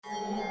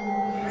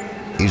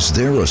Is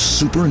there a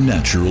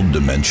supernatural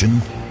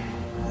dimension?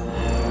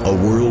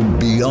 A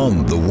world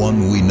beyond the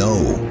one we know?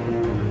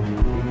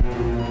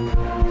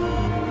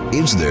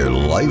 Is there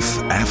life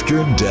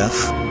after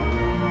death?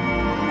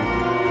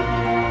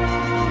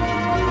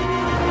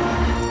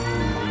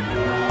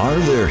 Are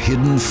there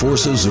hidden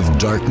forces of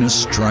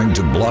darkness trying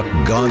to block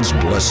God's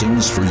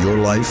blessings for your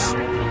life?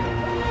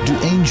 Do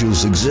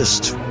angels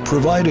exist,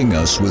 providing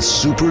us with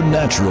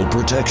supernatural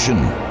protection,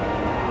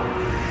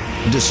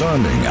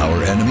 disarming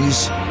our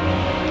enemies?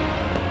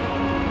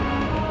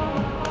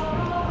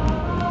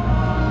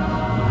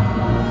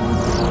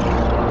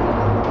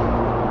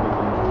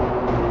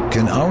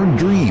 Can our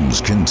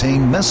dreams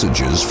contain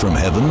messages from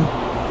heaven?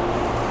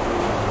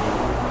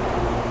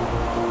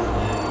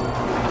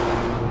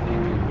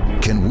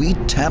 Can we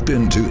tap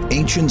into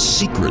ancient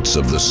secrets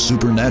of the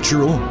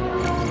supernatural?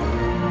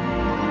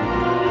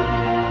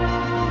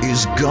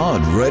 Is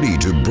God ready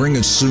to bring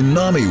a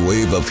tsunami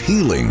wave of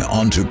healing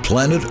onto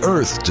planet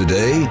Earth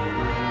today?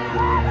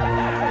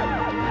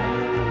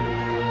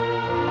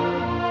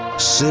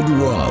 Sid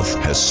Roth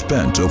has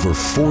spent over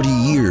 40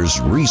 years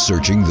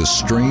researching the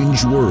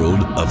strange world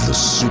of the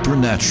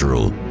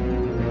supernatural.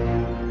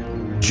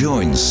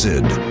 Join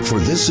Sid for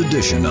this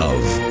edition of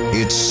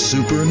It's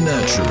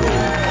Supernatural.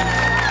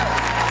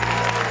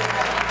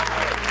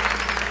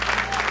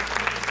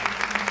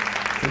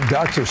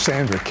 Dr.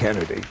 Sandra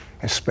Kennedy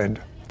has spent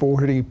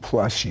 40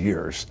 plus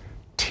years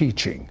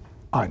teaching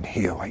on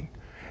healing.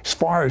 As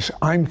far as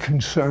I'm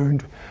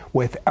concerned,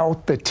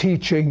 without the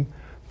teaching,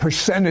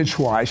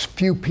 percentage-wise,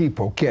 few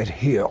people get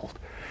healed.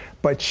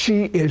 But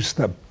she is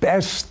the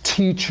best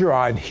teacher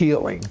on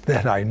healing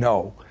that I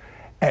know.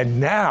 And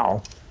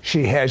now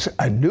she has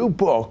a new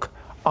book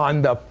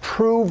on the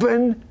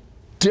proven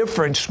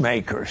difference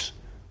makers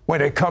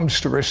when it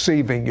comes to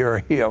receiving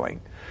your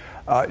healing.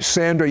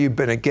 Sandra, you've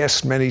been a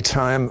guest many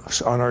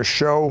times on our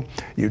show.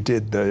 You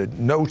did the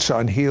notes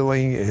on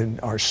healing in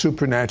our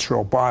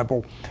Supernatural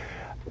Bible.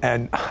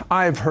 And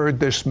I've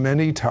heard this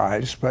many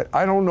times, but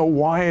I don't know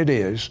why it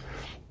is,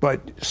 but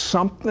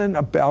something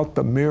about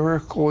the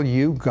miracle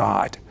you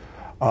got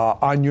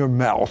on your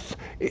mouth,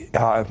 you've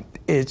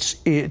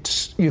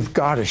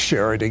got to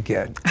share it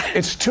again.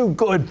 It's too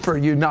good for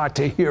you not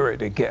to hear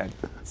it again.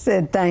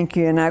 Sid, thank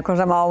you. And of course,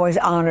 I'm always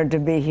honored to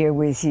be here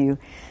with you.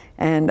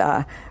 And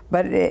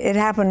but it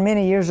happened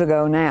many years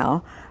ago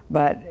now.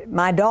 But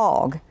my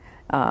dog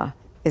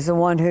is the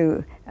one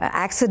who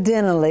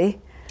accidentally,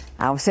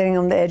 I was sitting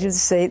on the edge of the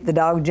seat. The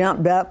dog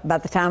jumped up by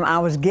the time I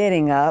was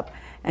getting up,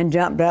 and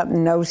jumped up,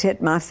 and nose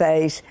hit my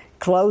face,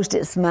 closed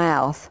its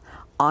mouth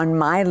on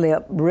my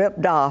lip,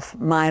 ripped off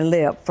my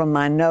lip from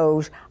my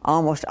nose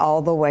almost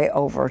all the way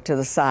over to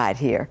the side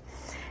here.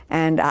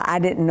 And I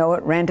didn't know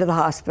it, ran to the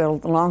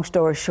hospital. Long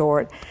story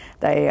short,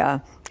 they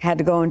had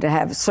to go in to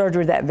have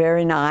surgery that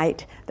very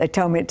night. They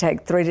told me it'd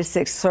take 3 to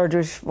 6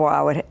 surgeries before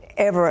I would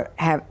ever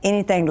have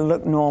anything to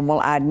look normal.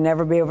 I'd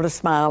never be able to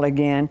smile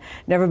again,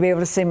 never be able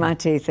to see my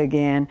teeth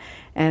again.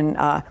 And,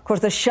 of course,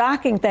 the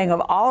shocking thing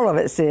of all of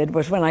it, Sid,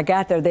 was when I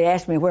got there, they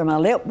asked me where my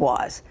lip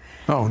was.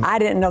 Oh, no. I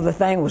didn't know the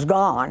thing was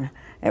gone.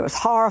 It was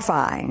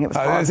horrifying. It was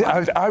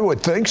horrifying. I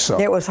would think so.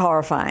 It was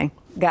horrifying.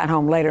 Got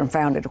home later and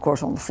found it, of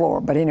course, on the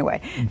floor. But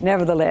anyway,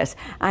 nevertheless,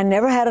 I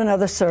never had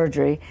another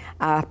surgery.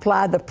 I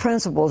applied the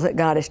principles that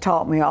God has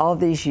taught me all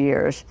these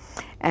years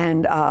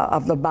and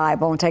of the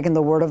Bible, and taken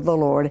the word of the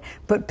Lord,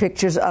 put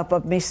pictures up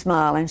of me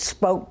smiling,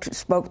 spoke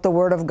the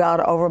word of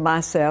God over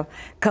myself,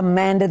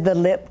 commanded the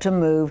lip to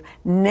move,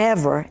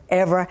 never,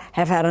 ever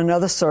have had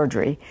another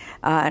surgery.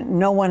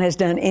 No one has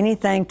done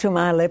anything to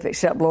my lip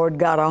except Lord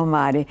God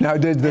Almighty. Now,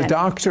 did the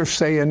doctor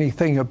say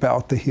anything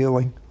about the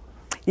healing?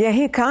 Yeah,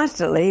 he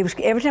constantly,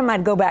 every time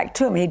I'd go back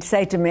to him, he'd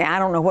say to me, I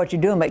don't know what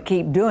you're doing, but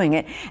keep doing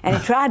it. And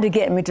he tried to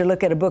get me to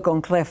look at a book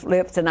on cleft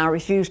lips, and I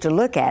refused to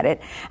look at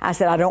it. I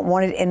said, I don't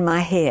want it in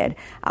my head.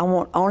 I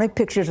want only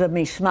pictures of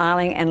me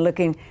smiling and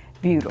looking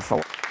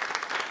beautiful.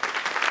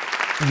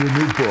 Your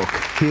new book,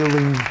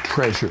 Healing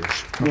Treasures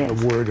from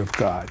the Word of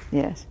God.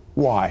 Yes.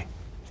 Why?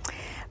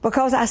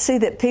 Because I see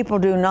that people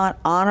do not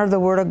honor the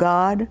Word of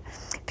God.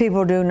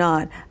 People do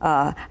not,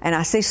 and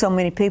I see so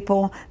many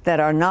people that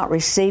are not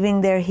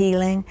receiving their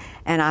healing,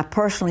 and I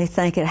personally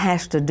think it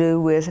has to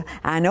do with,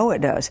 I know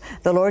it does.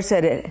 The Lord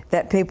said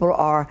that people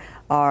are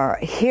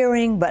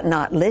hearing but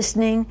not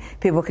listening.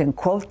 People can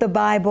quote the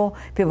Bible.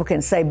 People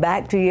can say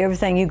back to you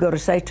everything you go to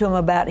say to them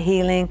about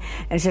healing.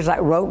 And it's just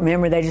like rote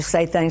memory. They just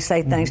say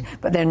things,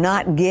 but they're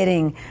not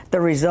getting the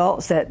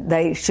results that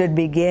they should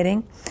be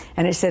getting.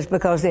 And it says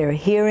because they're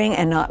hearing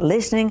and not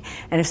listening.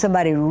 And if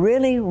somebody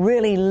really,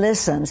 really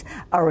listens,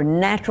 a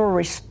natural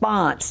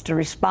response to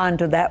respond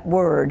to that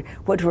word,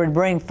 which would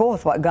bring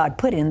forth what God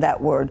put in that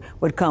word,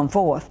 would come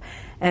forth.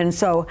 And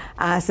so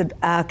I said,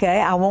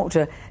 okay, I want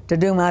to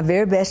do my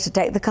very best to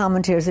take the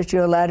commentaries that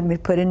you allowed me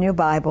to put in your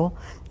Bible,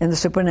 in the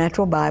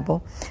Supernatural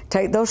Bible,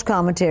 take those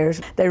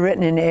commentaries, they're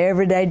written in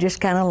everyday just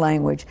kind of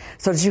language,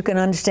 so that you can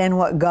understand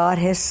what God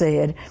has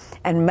said,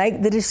 and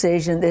make the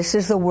decision, this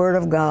is the Word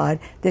of God,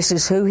 this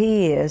is who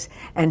He is,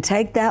 and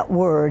take that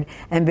Word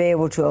and be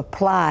able to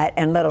apply it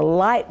and let a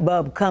light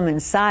bulb come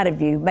inside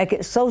of you, make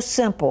it so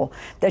simple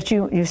that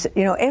you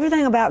know,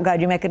 everything about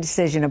God, you make a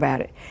decision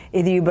about it.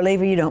 Either you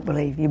believe or you don't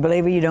believe, you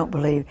believe or you don't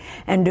believe,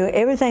 and do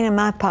everything in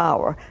my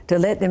power to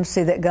let them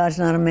see that God's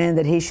not a man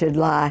that He should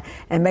lie,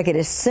 and make it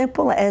as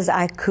simple as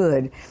I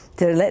could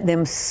to let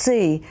them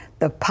see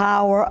the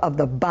power of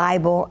the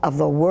Bible, of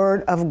the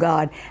Word of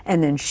God,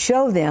 and then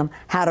show them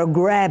how to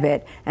grab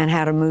it and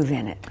how to move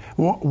in it.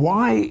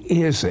 Why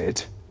is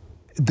it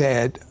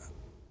that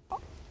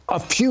a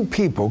few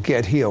people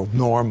get healed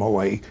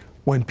normally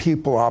when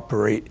people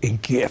operate in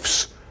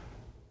gifts,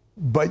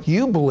 but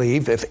you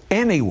believe if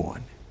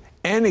anyone,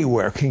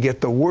 anywhere can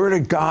get the Word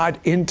of God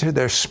into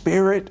their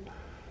spirit,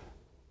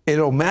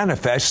 it'll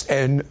manifest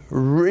and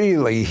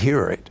really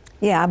hear it?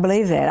 Yeah, I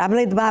believe that. I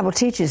believe the Bible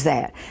teaches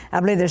that. I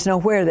believe there's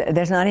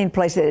not any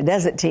place that it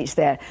doesn't teach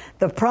that.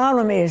 The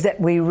problem is that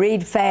we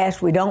read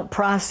fast, we don't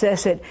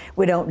process it,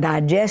 we don't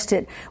digest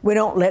it, we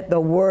don't let the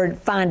Word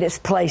find its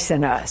place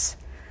in us.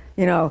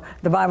 You know,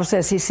 the Bible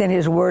says He sent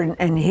His Word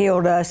and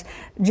healed us.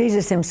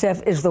 Jesus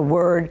Himself is the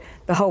Word.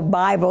 The whole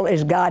Bible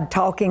is God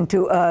talking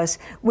to us.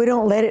 We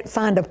don't let it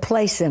find a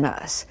place in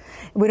us.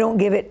 We don't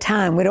give it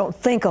time. We don't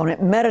think on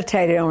it,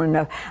 meditate on it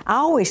enough. I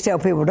always tell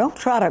people, don't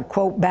try to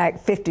quote back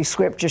 50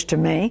 scriptures to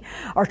me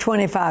or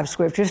 25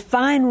 scriptures.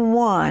 Find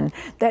one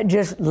that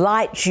just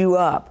lights you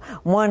up.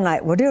 One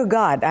like, well, dear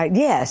God,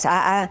 yes,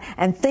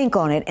 and think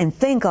on it and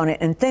think on it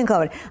and think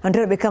on it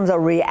until it becomes a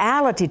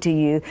reality to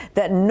you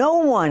that no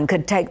one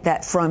could take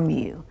that from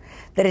you.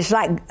 That it's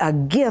like a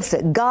gift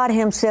that God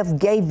Himself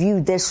gave you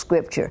this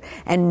scripture,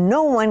 and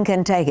no one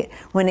can take it.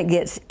 When it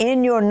gets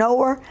in your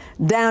knower,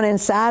 down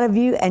inside of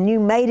you, and you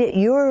made it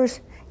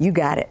yours, you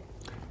got it.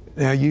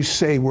 Now, you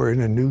say we're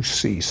in a new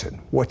season.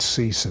 What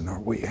season are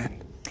we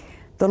in?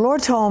 The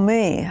Lord told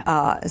me,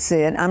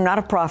 Sid, I'm not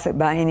a prophet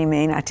by any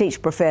means. I teach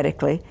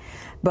prophetically.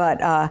 But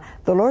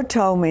the Lord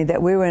told me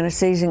that we were in a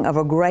season of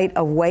a great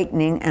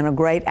awakening and a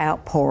great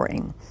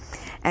outpouring.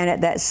 And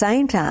at that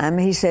same time,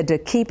 He said to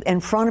keep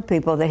in front of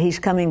people that He's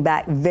coming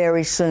back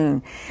very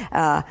soon.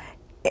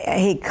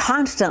 He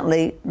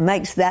constantly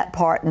makes that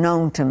part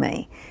known to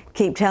me.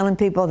 Keep telling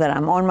people that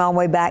I'm on my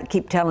way back,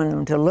 keep telling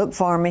them to look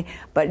for me,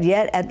 but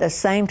yet at the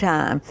same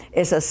time,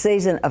 it's a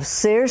season of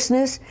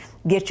seriousness.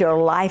 Get your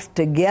life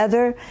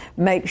together.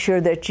 Make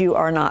sure that you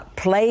are not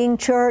playing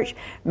church.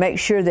 Make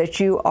sure that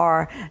you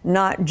are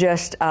not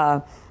just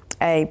a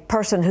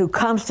person who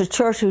comes to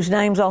church whose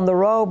name's on the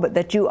roll, but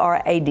that you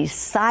are a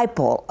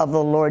disciple of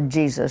the Lord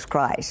Jesus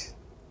Christ.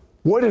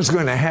 What is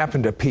going to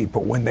happen to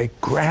people when they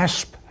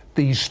grasp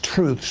these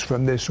truths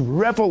from this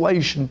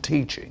revelation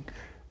teaching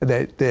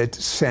that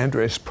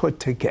Sandra has put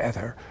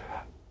together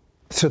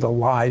to the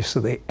lies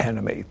of the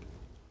enemy?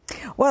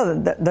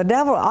 Well, the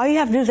devil, all you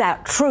have to do is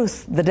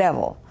out-truth the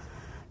devil.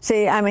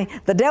 See, I mean,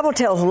 the devil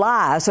tells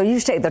lies, so you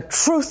just take the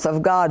truth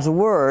of God's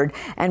Word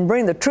and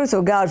bring the truth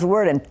of God's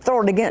Word and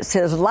throw it against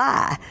his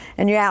lie,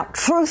 and you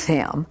out-truth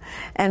him.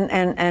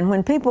 And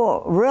when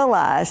people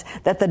realize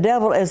that the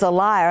devil is a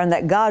liar and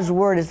that God's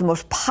Word is the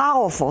most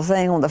powerful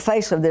thing on the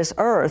face of this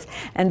earth,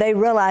 and they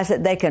realize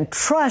that they can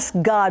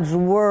trust God's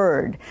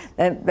Word,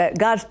 that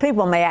God's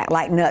people may act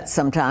like nuts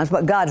sometimes,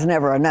 but God's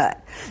never a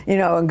nut. You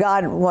know, and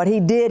God, what He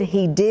did,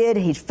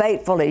 He's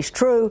faithful, He's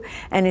true,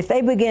 and if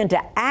they begin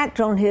to act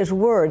on His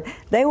Word,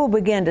 they will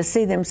begin to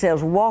see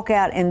themselves walk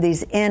out in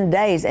these end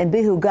days and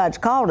be who God's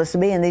called us to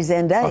be in these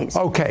end days.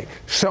 Okay,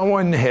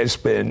 someone has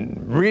been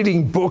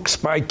reading books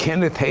by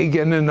Kenneth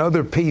Hagin and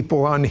other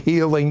people on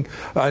healing,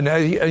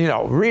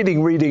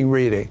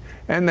 reading,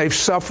 and they've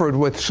suffered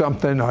with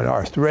something, an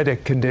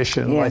arthritic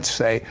condition, let's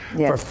say,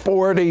 for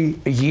 40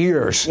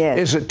 years. Yes.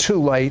 Is it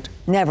too late?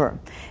 Never.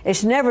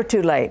 It's never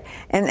too late.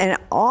 And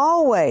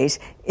always,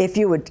 if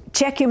you would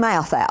check your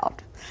mouth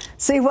out,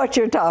 see what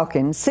you're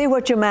talking, see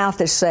what your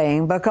mouth is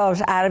saying,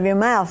 because out of your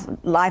mouth,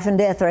 life and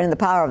death are in the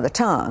power of the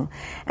tongue.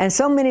 And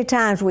so many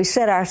times we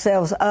set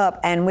ourselves up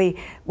and we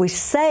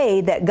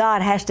say that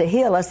God has to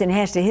heal us and He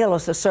has to heal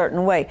us a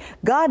certain way.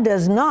 God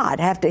does not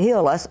have to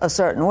heal us a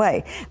certain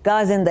way.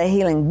 God's in the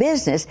healing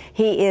business.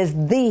 He is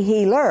the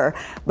healer,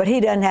 but He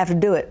doesn't have to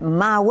do it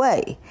my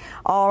way.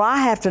 All I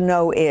have to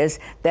know is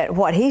that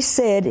what He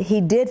said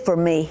He did for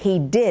me, He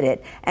did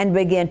it, and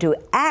begin to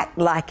act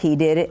like He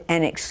did it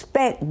and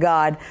expect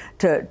God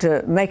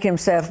to make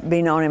Himself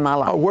be known in my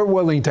life. Oh, we're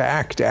willing to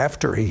act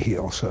after He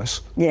heals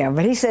us. Yeah,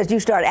 but He says you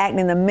start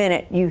acting the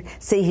minute you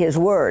see His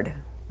Word.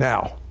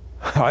 Now,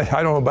 I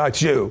don't know about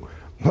you,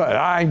 but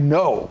I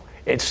know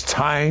it's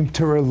time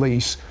to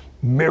release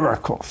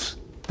miracles.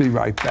 Be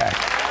right back.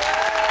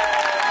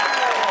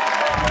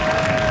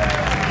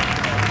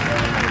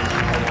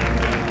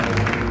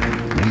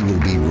 We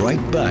will be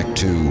right back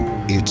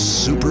to It's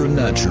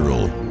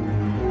Supernatural.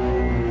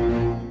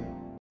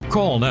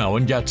 Call now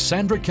and get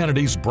Sandra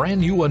Kennedy's brand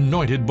new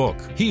anointed book,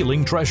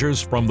 Healing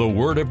Treasures from the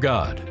Word of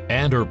God,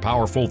 and her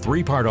powerful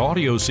 3-part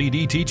audio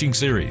CD teaching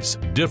series,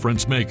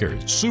 Difference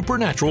Makers,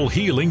 Supernatural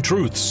Healing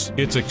Truths.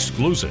 It's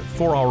exclusive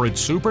for our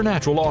It's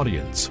Supernatural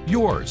audience.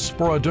 Yours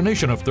for a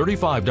donation of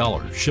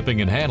 $35.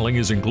 Shipping and handling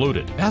is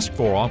included. Ask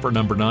for offer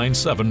number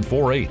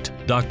 9748.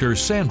 Dr.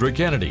 Sandra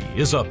Kennedy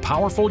is a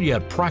powerful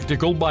yet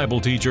practical Bible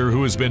teacher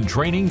who has been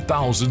training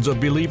thousands of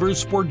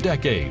believers for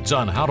decades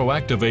on how to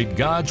activate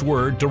God's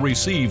Word to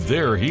receive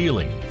their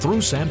healing.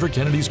 Through Sandra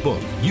Kennedy's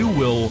book, you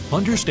will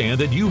understand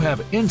that you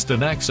have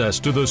instant access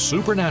to the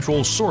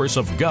supernatural source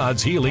of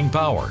God's healing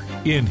power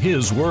in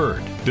His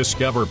Word.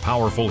 Discover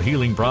powerful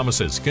healing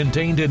promises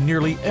contained in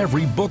nearly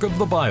every book of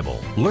the Bible.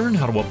 Learn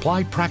how to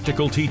apply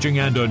practical teaching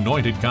and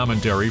anointed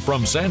commentary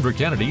from Sandra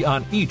Kennedy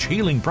on each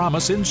healing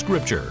promise in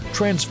Scripture.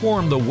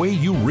 Transform the way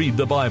you read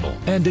the Bible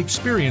and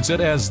experience it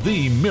as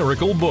the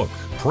miracle book.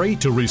 Pray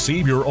to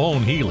receive your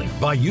own healing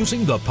by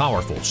using the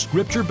powerful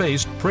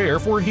Scripture-based prayer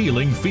for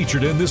healing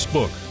featured in this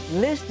book.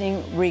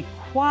 Listening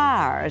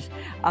requires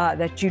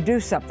that you do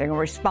something, a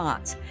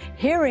response.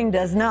 Hearing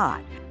does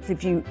not.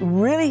 If you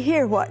really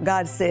hear what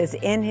God says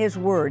in His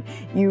Word,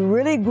 you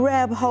really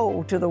grab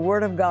hold to the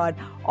Word of God,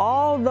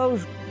 all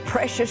those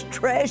precious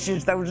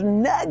treasures, those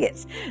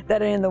nuggets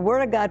that are in the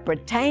Word of God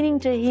pertaining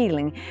to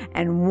healing,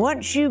 and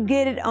once you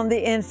get it on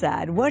the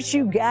inside, once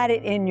you got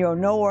it in your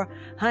knower,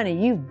 honey,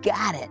 you've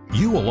got it.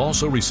 You will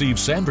also receive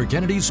Sandra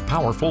Kennedy's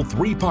powerful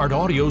 3-part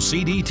audio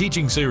CD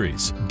teaching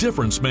series,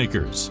 Difference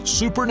Makers,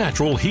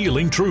 Supernatural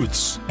Healing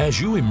Truths.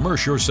 As you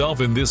immerse yourself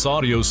in this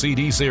audio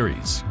CD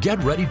series,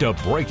 get ready to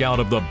break out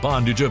of the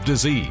bondage of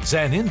disease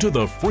and into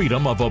the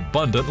freedom of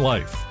abundant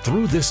life.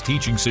 Through this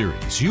teaching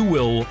series, you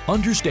will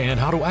understand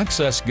how to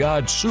access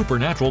God's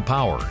supernatural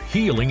power,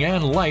 healing,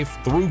 and life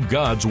through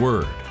God's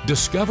Word.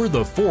 Discover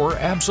the 4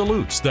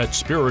 absolutes that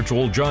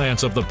spiritual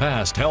giants of the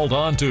past held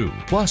on to,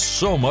 plus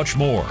so much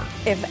more.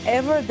 If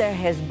ever there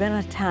has been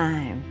a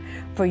time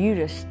for you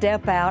to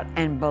step out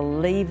and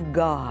believe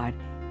God,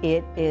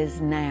 it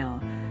is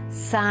now.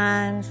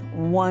 Signs,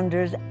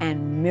 wonders,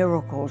 and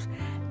miracles.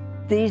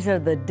 These are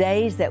the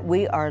days that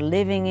we are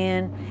living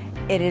in.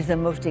 It is the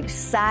most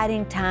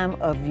exciting time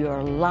of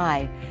your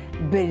life.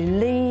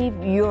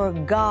 Believe your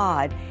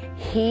God.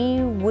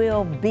 He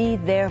will be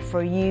there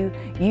for you.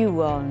 You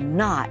will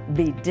not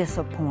be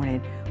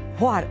disappointed.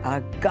 What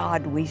a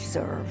God we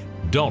serve.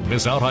 Don't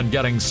miss out on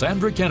getting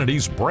Sandra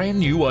Kennedy's brand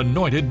new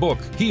anointed book,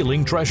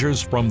 Healing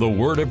Treasures from the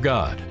Word of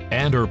God,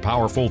 and her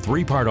powerful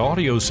 3-part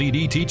audio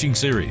CD teaching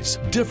series,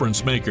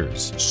 Difference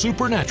Makers,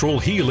 Supernatural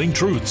Healing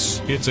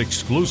Truths. It's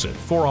exclusive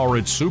for our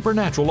It's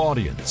Supernatural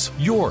audience.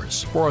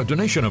 Yours for a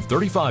donation of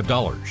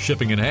 $35.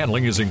 Shipping and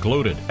handling is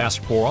included.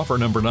 Ask for offer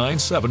number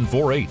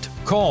 9748.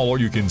 Call or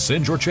you can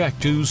send your check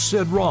to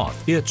Sid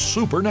Roth. It's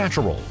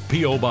Supernatural.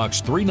 P.O.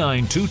 Box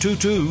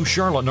 39222,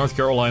 Charlotte, North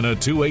Carolina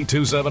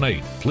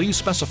 28278. Please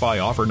specify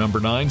offer number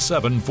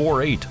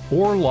 9748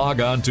 or log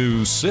on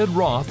to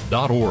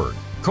sidroth.org.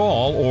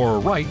 Call or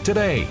write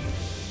today.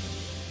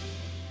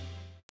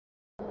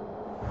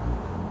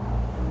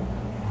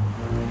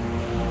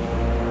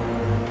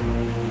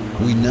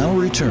 We now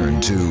return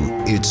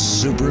to It's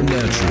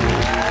Supernatural.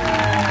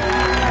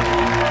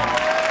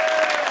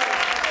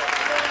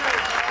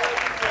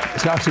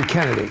 Dr.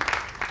 Kennedy,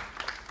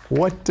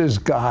 what does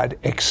God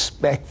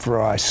expect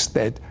for us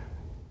that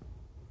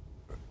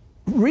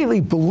really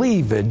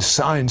believe in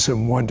signs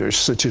and wonders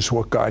such as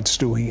what God's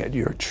doing at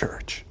your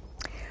church?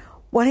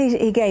 Well,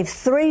 he gave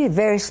 3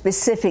 very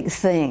specific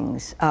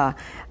things,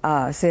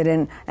 Sid,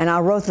 and I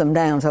wrote them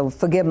down, so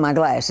forgive my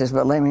glasses,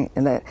 but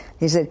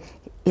he said,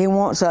 he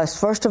wants us,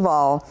 first of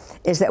all,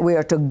 is that we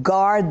are to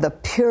guard the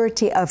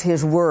purity of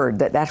His Word,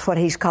 that's what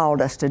He's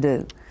called us to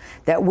do.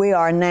 That we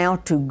are now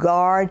to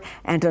guard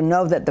and to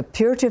know that the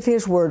purity of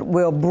His Word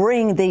will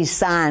bring these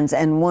signs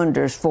and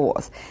wonders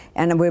forth.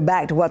 And we're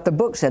back to what the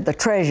book said, the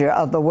treasure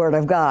of the Word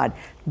of God.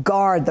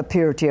 Guard the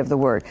purity of the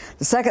Word.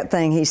 The second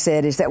thing he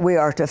said is that we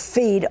are to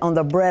feed on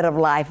the bread of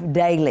life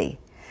daily.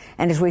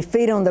 And as we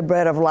feed on the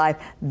bread of life,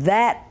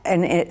 that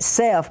in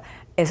itself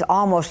is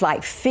almost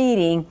like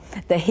feeding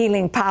the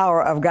healing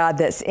power of God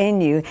that's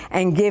in you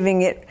and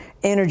giving it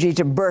energy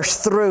to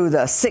burst through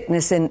the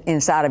sickness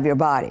inside of your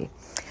body.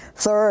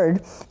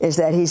 Third is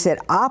that he said,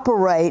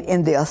 operate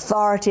in the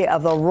authority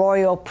of the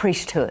royal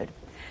priesthood.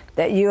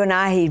 That you and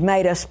I, He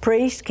made us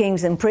priests,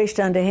 kings and priests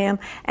unto Him,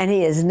 and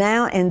He is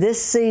now in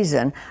this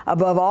season,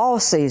 above all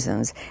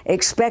seasons,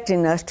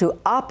 expecting us to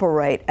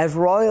operate as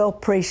royal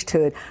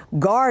priesthood,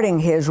 guarding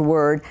His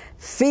Word,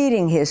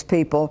 feeding His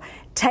people,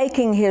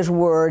 taking His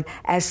Word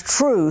as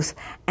truth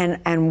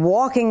and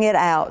walking it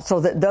out so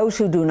that those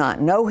who do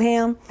not know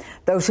Him,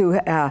 those who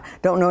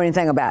don't know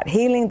anything about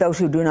healing, those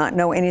who do not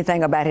know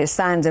anything about His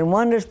signs and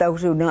wonders,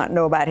 those who do not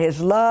know about His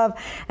love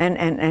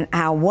and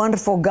how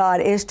wonderful God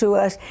is to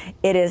us,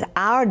 it is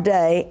our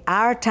day,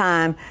 our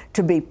time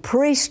to be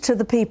priests to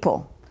the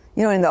people.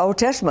 You know, in the Old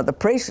Testament, the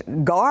priests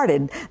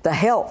guarded the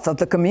health of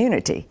the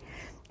community.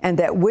 and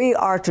that we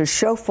are to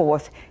show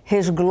forth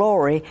His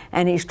glory,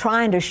 and He's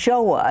trying to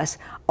show us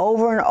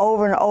over and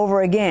over and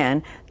over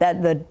again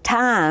that the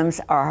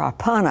times are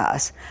upon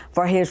us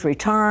for His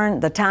return.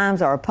 The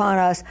times are upon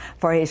us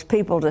for His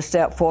people to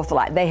step forth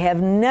light. They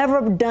have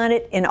never done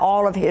it in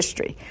all of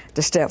history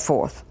to step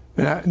forth.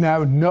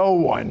 Now no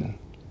one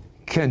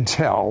can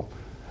tell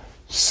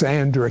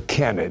Sandra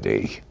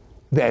Kennedy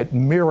that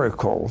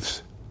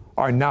miracles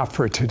are not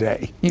for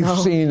today. You've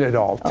seen it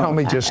all. Tell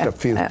me just a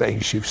few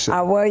things you've seen.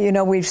 Well, you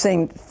know, we've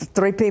seen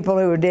 3 people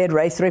who were dead,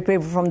 raised 3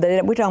 people from the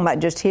dead. We're talking about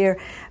just here,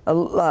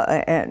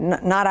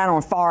 not out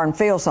on foreign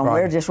field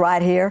somewhere, just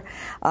right here.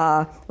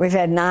 We've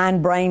had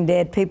 9 brain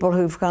dead people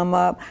who've come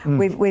up.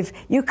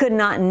 You could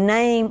not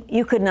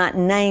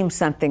name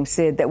something,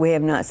 Sid, that we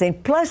have not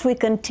seen. Plus, we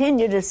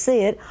continue to see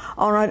it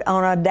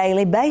on a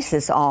daily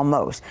basis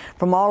almost.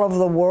 From all over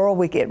the world,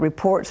 we get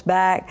reports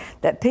back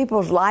that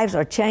people's lives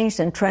are changed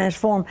and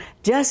transformed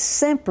just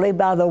simply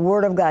by the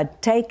Word of God,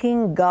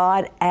 taking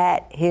God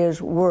at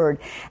His Word.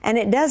 And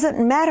it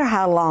doesn't matter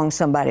how long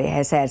somebody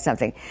has had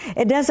something.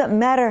 It doesn't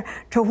matter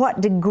to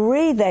what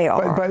degree they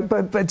are.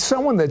 But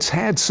someone that's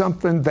had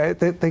something that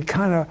they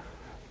kind of,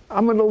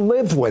 I'm going to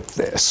live with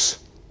this.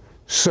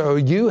 So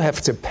you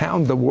have to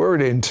pound the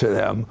Word into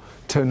them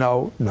to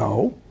know,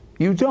 no,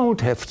 you don't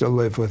have to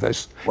live with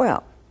this.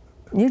 Well,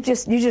 you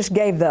just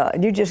gave the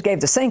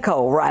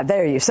sinkhole right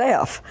there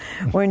yourself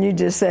when you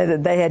just said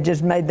that they had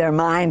just made their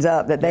minds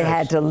up that they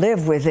had to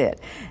live with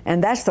it.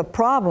 And that's the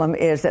problem,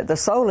 is that the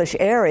soulish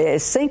area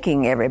is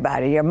sinking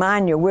everybody. Your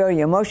mind, your will,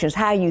 your emotions,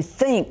 how you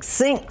think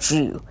sinks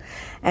you.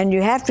 And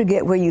you have to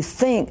get where you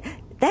think.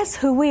 That's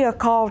who we are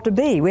called to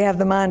be. We have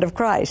the mind of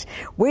Christ.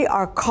 We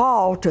are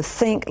called to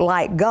think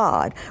like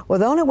God. Well,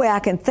 the only way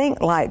I can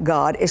think like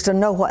God is to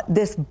know what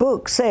this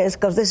book says,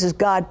 because this is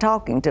God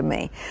talking to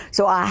me.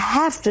 So I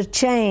have to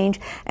change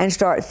and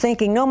start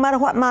thinking, no matter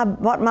what my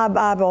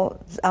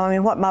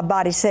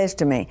body says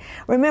to me.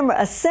 Remember,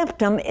 a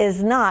symptom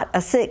is not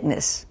a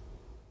sickness.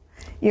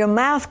 Your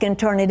mouth can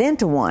turn it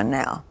into one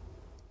now.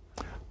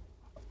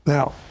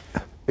 Now,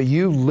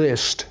 you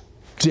list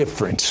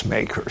difference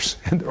makers,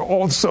 and they're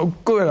all so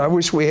good. I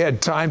wish we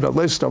had time to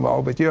list them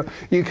all, but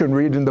you can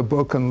read in the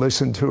book and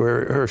listen to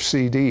her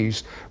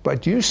CDs.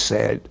 But you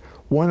said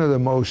one of the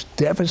most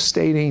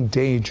devastating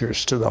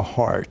dangers to the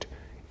heart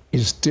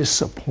is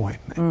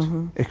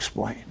disappointment.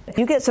 Explain.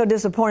 You get so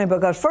disappointed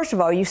because, first of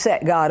all, you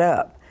set God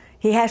up.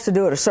 He has to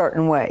do it a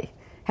certain way.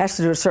 We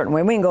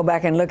can go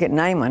back and look at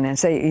Naaman and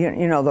say,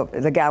 you know,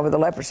 the guy with the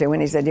leprosy, when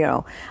he said, you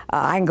know,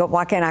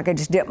 why can't I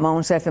just dip my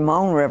own self in my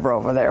own river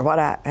over there? Why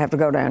do I have to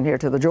go down here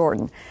to the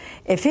Jordan?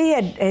 If he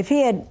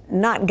had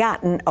not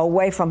gotten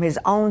away from his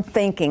own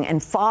thinking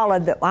and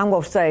followed I'm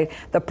going to say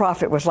the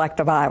prophet was like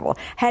the Bible.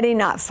 Had he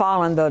not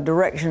followed the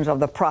directions of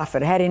the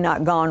prophet, had he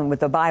not gone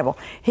with the Bible,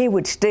 he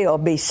would still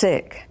be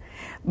sick.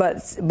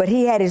 But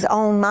he had his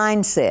own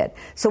mindset.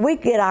 So we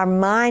get our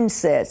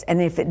mindsets,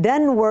 and if it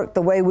doesn't work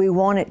the way we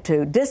want it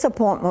to,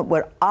 disappointment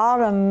would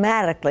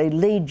automatically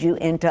lead you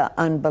into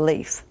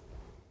unbelief.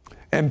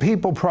 And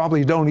people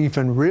probably don't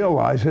even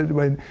realize it.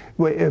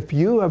 If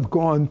you have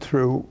gone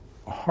through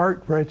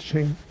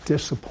heart-wrenching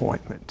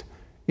disappointment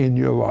in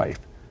your life,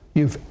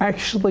 you've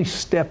actually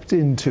stepped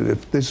into,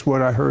 if this is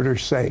what I heard her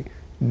say,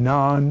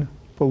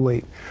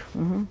 non-belief.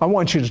 I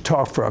want you to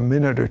talk for a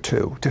minute or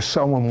two to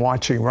someone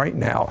watching right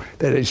now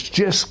that has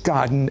just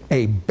gotten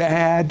a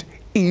bad,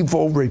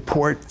 evil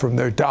report from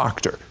their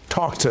doctor.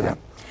 Talk to them.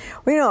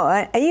 Well, you know,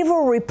 an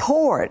evil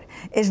report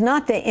is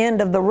not the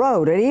end of the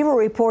road. An evil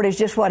report is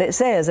just what it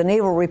says, an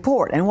evil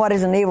report. And what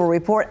is an evil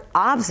report?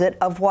 Opposite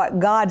of what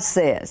God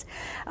says.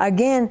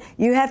 Again,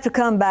 you have to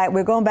come back.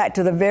 We're going back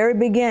to the very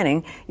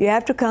beginning. You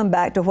have to come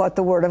back to what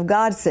the Word of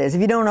God says.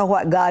 If you don't know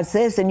what God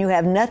says, then you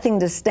have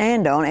nothing to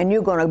stand on, and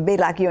you're going to be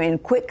like you're in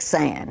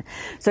quicksand.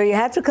 So you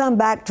have to come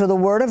back to the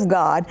Word of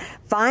God,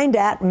 find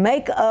out,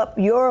 make up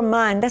your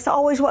mind. That's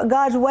always what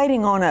God's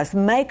waiting on us.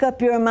 Make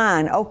up your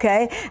mind.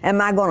 Okay, am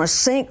I going to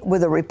sink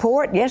with a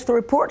report? Yes, the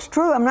report's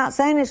true. I'm not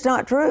saying it's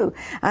not true.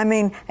 I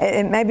mean,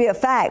 it may be a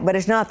fact, but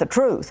it's not the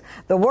truth.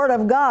 The Word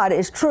of God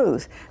is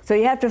truth. So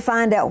you have to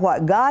find out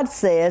what God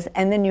says,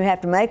 and then you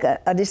have to make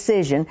a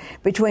decision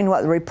between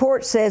what the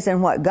report says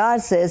and what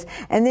God says,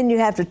 and then you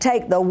have to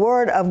take the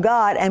Word of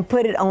God and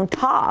put it on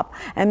top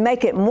and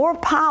make it more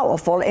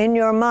powerful in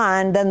your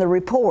mind than the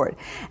report.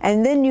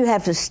 And then you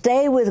have to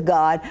stay with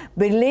God,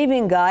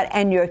 believing God,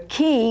 and your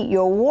key,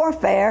 your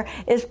warfare,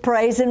 is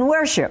praise and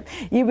worship.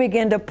 You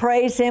begin to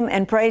praise Him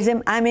and praise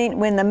Him. I mean,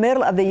 when in the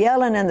middle of the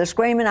yelling and the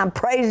screaming, I'm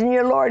praising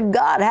you, Lord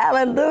God,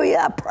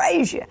 hallelujah, I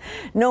praise you.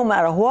 No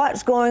matter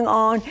what's going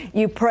on,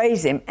 you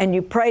praise Him and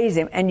you praise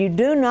Him, and you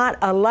do not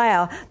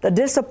allow the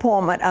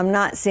disappointment of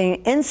not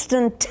seeing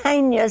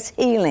instantaneous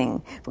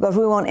healing, because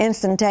we want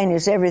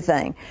instantaneous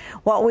everything.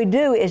 What we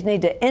do is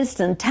need to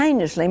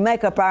instantaneously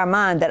make up our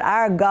mind that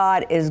our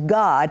God is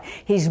God.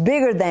 He's been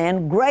bigger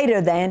than,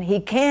 greater than. He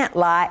can't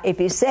lie. If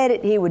He said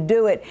it, He would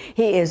do it.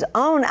 He is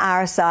on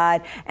our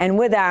side, and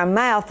with our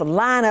mouth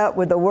line up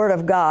with the Word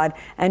of God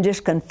and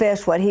just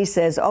confess what He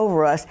says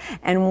over us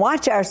and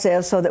watch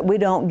ourselves so that we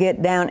don't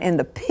get down in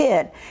the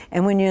pit.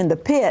 And when you're in the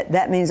pit,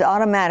 that means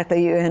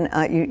automatically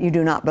you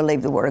do not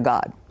believe the Word of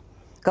God.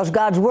 Because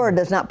God's Word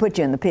does not put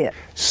you in the pit.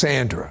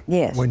 Sandra,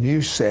 yes. When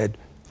you said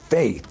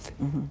faith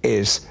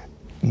is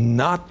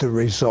not the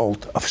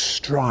result of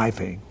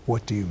striving,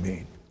 what do you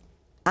mean?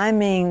 I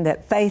mean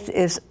that faith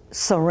is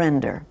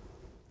surrender.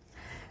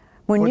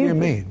 What do you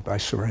mean by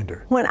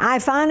surrender? When I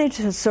finally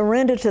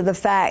surrender to the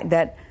fact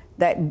that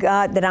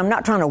God, that I'm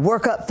not trying to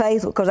work up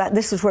faith, because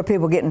this is where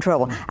people get in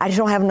trouble. I just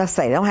don't have enough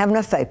faith. I don't have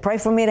enough faith. Pray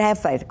for me to have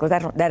faith, because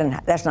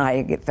that's not how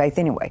you get faith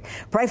anyway.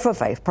 Pray for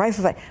faith. Pray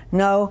for faith.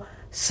 No,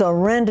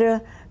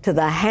 surrender to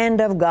the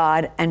hand of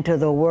God and to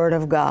the Word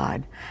of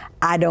God.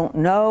 I don't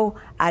know,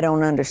 I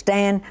don't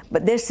understand,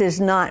 but this is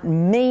not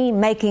me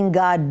making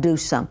God do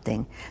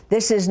something.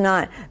 This is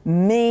not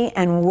me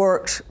and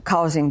works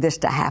causing this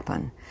to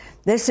happen.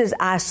 This is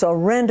I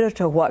surrender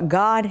to what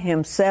God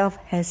Himself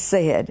has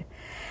said.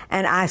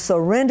 And I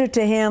surrender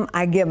to Him,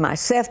 I give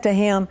myself to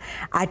Him,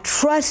 I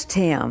trust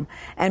Him,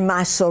 and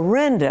my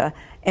surrender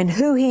and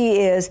who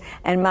He is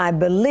and my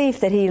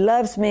belief that He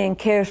loves me and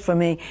cares for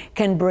me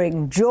can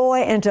bring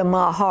joy into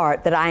my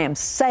heart that I am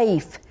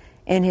safe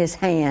in His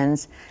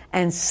hands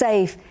and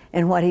safe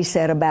in what He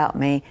said about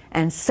me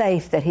and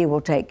safe that He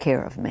will take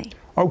care of me.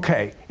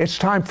 Okay, it's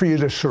time for you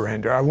to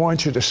surrender. I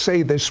want you to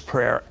say this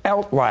prayer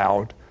out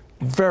loud,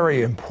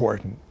 very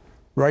important,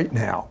 right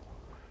now.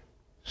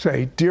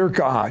 Say, Dear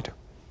God,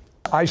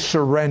 I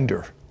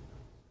surrender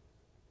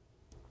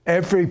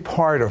every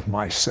part of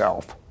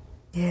myself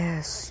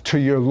yes. to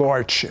your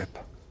Lordship.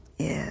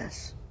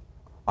 Yes.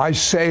 I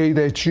say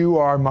that you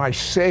are my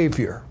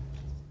Savior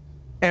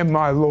and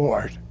my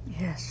Lord.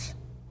 Yes.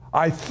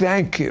 I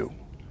thank you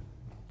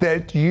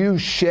that you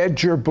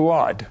shed your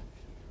blood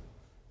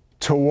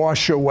to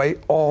wash away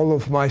all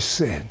of my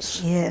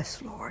sins.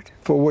 Yes, Lord.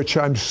 For which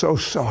I'm so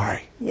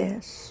sorry.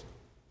 Yes.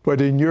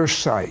 But in your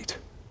sight,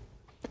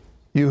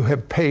 you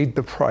have paid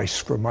the price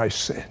for my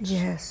sins.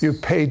 Yes. You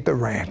paid the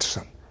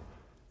ransom.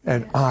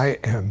 And yes. I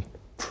am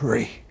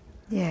free.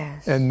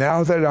 Yes. And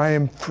now that I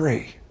am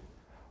free,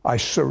 I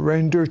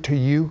surrender to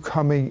you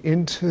coming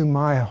into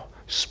my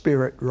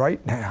spirit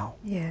right now.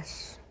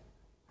 Yes.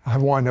 I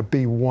want to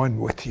be one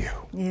with you.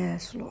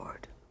 Yes,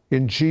 Lord.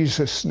 In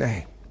Jesus'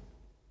 name,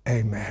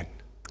 amen.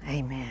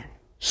 Amen.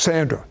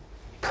 Sandra,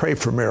 pray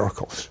for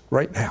miracles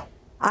right now.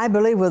 I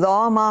believe with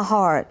all my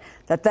heart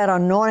that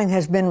anointing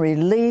has been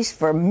released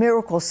for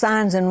miracle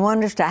signs and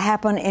wonders to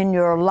happen in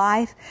your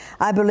life.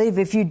 I believe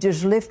if you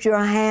just lift your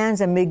hands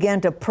and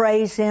begin to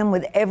praise Him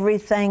with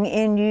everything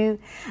in you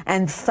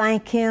and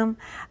thank Him,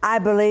 I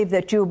believe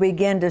that you'll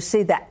begin to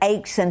see the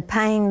aches and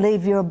pain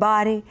leave your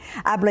body.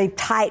 I believe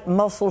tight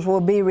muscles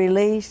will be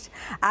released.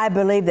 I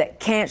believe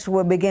that cancer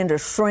will begin to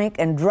shrink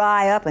and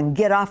dry up and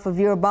get off of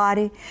your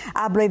body.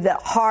 I believe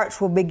that hearts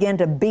will begin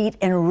to beat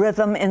in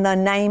rhythm in the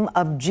name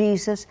of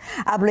Jesus.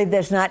 I believe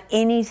there's not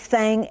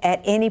anything at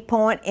any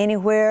point,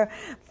 anywhere,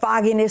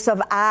 fogginess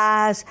of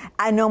eyes,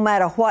 no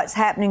matter what's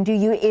happening to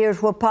you,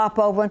 ears will pop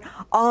open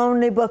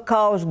only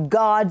because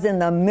God's in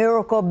the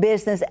miracle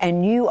business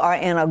and you are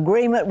in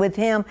agreement with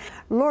Him.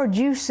 Lord,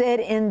 you said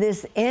in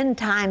this end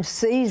time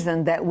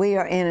season that we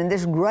are in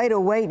this great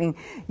awaiting,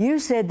 you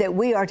said that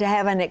we are to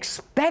have an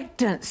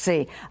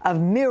expectancy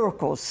of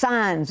miracles,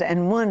 signs,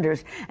 and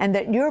wonders, and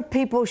that your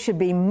people should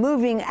be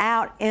moving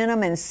out in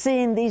them and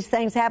seeing these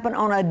things happen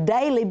on a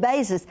daily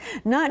basis,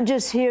 not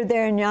just here,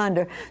 there, and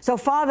yonder. So,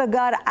 Father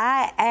God,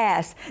 I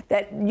ask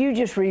that you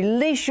just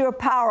release your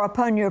power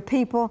upon your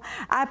people.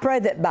 I pray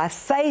that by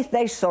faith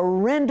they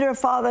surrender,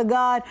 Father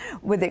God,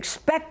 with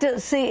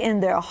expectancy in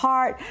their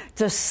heart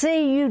to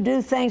see you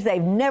do things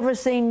they've never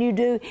seen you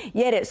do,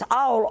 yet it's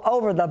all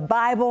over the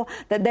Bible,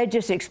 that they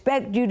just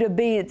expect you to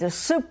be the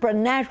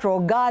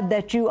supernatural God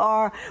that you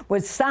are,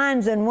 with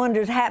signs and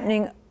wonders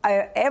happening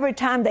every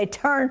time they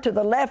turn to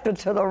the left or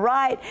to the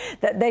right,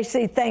 that they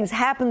see things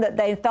happen that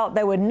they thought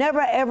they would never,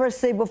 ever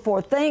see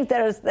before. Things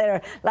that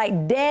are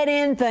like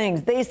dead-end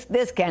things.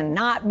 This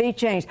cannot be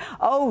changed.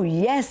 Oh,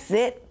 yes,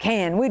 it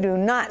can. We do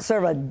not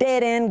serve a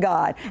dead-end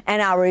God.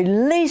 And I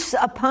release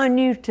upon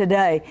you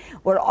today,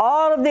 with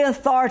all of the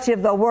authority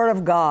of the Word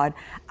of God,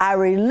 I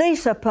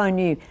release upon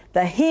you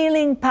the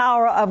healing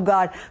power of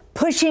God,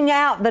 pushing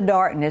out the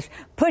darkness,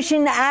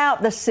 pushing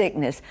out the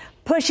sickness,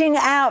 pushing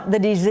out the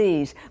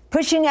disease,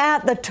 pushing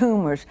out the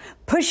tumors,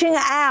 pushing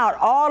out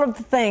all of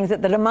the things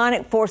that the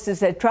demonic forces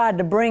had tried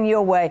to bring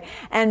your way.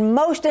 And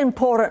most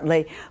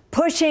importantly,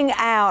 pushing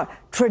out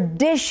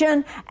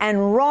tradition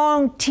and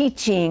wrong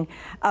teaching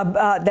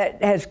that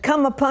has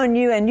come upon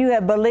you, and you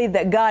have believed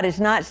that God is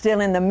not still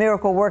in the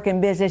miracle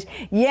working business.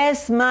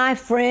 Yes, my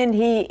friend,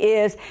 He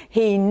is.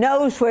 He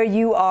knows where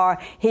you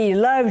are. He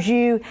loves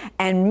you,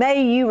 and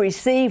may you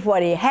receive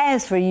what He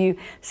has for you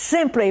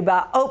simply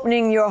by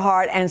opening your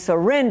heart and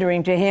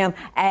surrendering to Him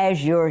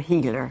as your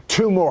healer.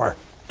 Two more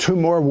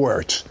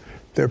words.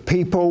 There are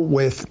people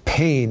with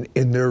pain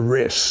in their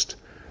wrist.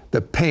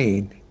 The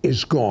pain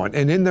is gone.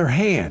 And in their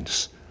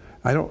hands,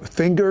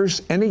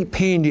 fingers, any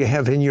pain you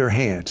have in your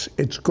hands,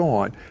 it's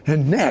gone.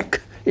 And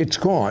neck, it's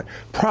gone.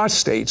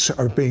 Prostates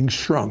are being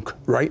shrunk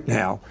right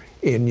now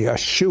in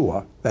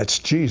Yeshua, that's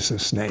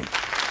Jesus' name.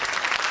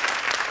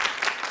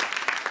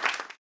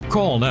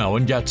 Call now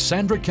and get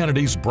Sandra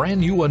Kennedy's brand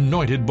new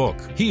anointed book,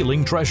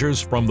 Healing Treasures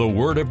from the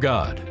Word of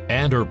God,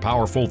 and her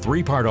powerful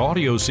 3-part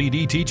audio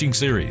CD teaching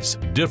series,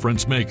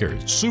 Difference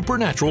Makers,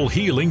 Supernatural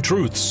Healing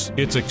Truths.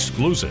 It's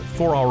exclusive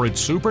for our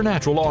It's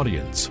Supernatural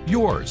audience.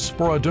 Yours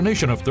for a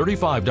donation of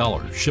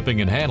 $35.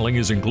 Shipping and handling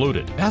is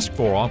included. Ask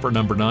for offer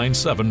number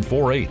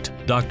 9748.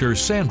 Dr.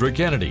 Sandra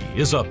Kennedy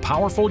is a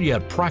powerful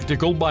yet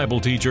practical Bible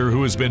teacher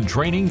who has been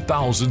training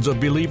thousands of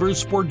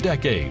believers for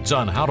decades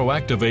on how to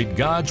activate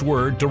God's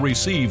Word to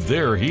receive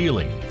their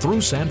healing.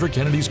 Through Sandra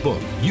Kennedy's book,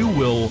 you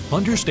will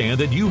understand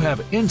that you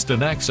have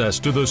instant access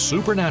to the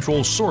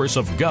supernatural source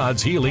of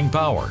God's healing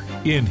power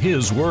in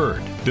His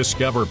Word.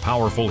 Discover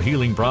powerful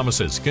healing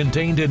promises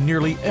contained in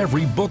nearly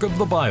every book of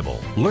the Bible.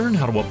 Learn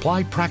how to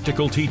apply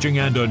practical teaching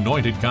and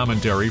anointed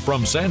commentary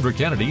from Sandra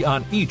Kennedy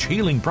on each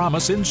healing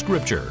promise in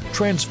Scripture.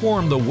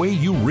 Transform the way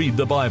you read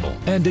the Bible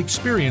and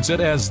experience it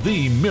as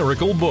the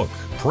miracle book.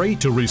 Pray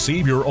to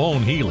receive your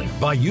own healing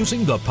by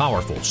using the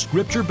powerful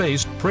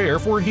Scripture-based prayer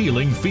for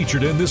healing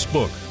featured in this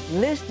book.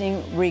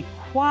 Listening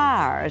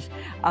requires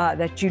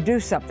that you do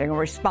something, a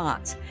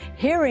response.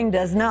 Hearing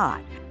does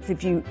not.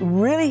 If you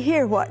really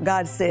hear what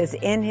God says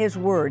in His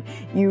Word,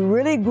 you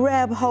really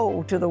grab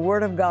hold to the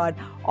Word of God,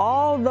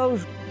 all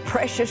those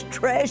precious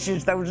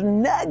treasures, those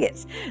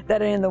nuggets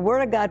that are in the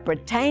Word of God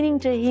pertaining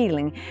to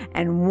healing.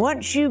 And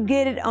once you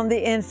get it on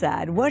the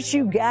inside, once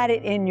you got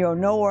it in your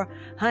knower,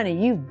 honey,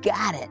 you've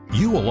got it.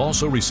 You will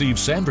also receive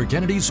Sandra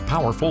Kennedy's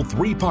powerful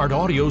 3-part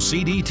audio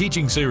CD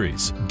teaching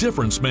series,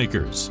 Difference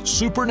Makers,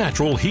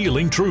 Supernatural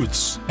Healing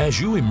Truths. As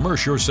you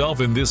immerse yourself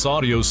in this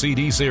audio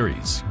CD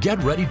series,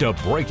 get ready to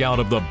break out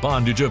of the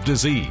bondage of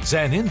disease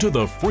and into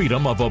the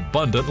freedom of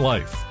abundant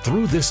life.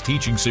 Through this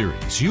teaching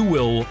series, you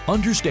will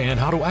understand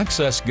how to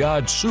access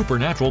God's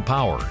supernatural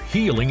power,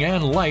 healing,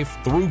 and life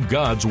through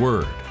God's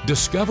Word.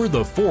 Discover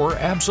the 4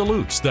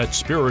 absolutes that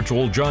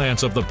spiritual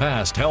giants of the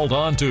past held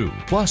on to,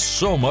 plus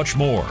so much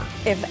more.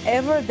 If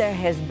ever there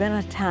has been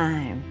a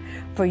time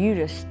for you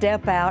to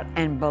step out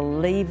and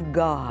believe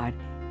God,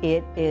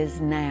 it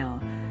is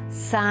now.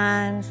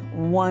 Signs,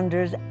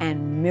 wonders,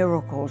 and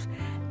miracles.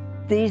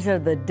 These are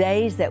the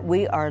days that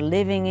we are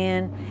living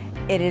in.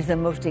 It is the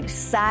most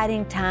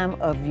exciting time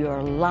of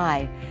your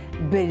life.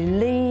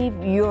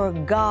 Believe your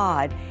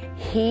God.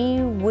 He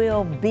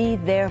will be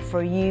there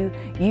for you.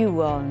 You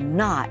will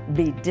not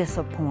be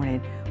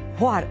disappointed.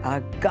 What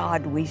a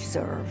God we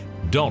serve.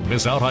 Don't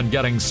miss out on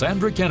getting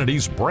Sandra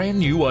Kennedy's brand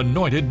new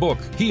anointed book,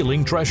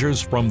 Healing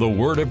Treasures from the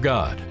Word of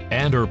God,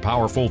 and her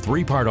powerful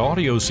 3-part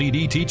audio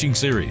CD teaching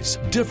series,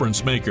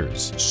 Difference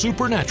Makers,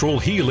 Supernatural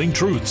Healing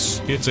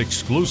Truths. It's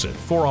exclusive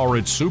for our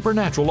It's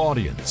Supernatural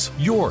audience.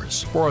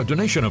 Yours for a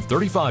donation of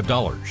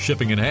 $35.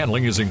 Shipping and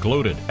handling is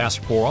included.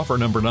 Ask for offer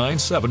number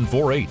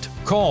 9748.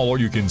 Call or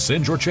you can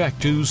send your check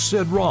to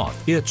Sid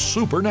Roth. It's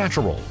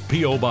Supernatural.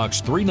 P.O.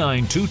 Box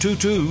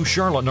 39222,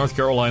 Charlotte, North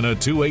Carolina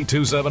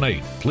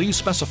 28278. Please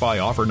specify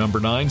offer number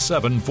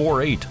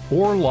 9748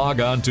 or log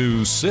on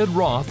to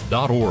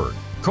sidroth.org.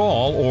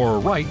 Call or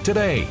write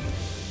today.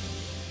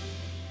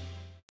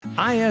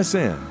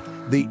 ISN,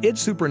 the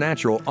It's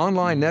Supernatural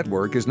online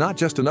network, is not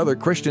just another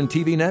Christian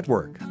TV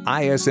network.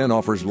 ISN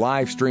offers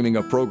live streaming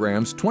of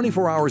programs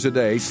 24 hours a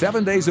day,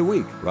 7 days a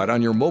week, right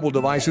on your mobile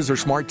devices or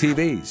smart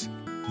TVs.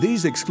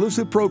 These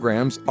exclusive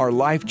programs are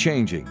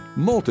life-changing.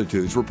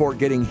 Multitudes report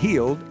getting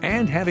healed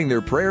and having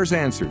their prayers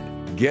answered.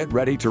 Get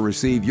ready to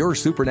receive your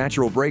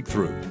supernatural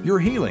breakthrough, your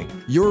healing,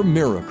 your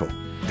miracle.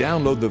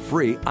 Download the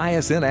free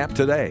ISN app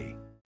today.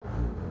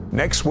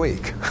 Next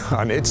week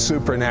on It's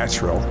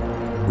Supernatural,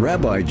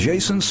 Rabbi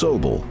Jason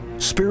Sobel,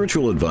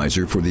 spiritual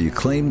advisor for the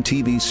acclaimed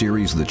TV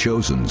series The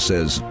Chosen,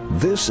 says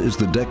this is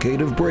the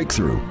decade of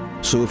breakthrough.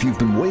 So if you've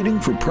been waiting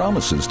for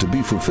promises to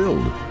be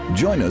fulfilled,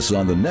 join us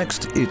on the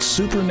next It's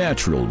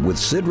Supernatural with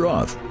Sid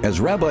Roth as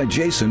Rabbi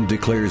Jason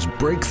declares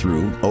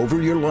breakthrough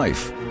over your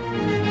life.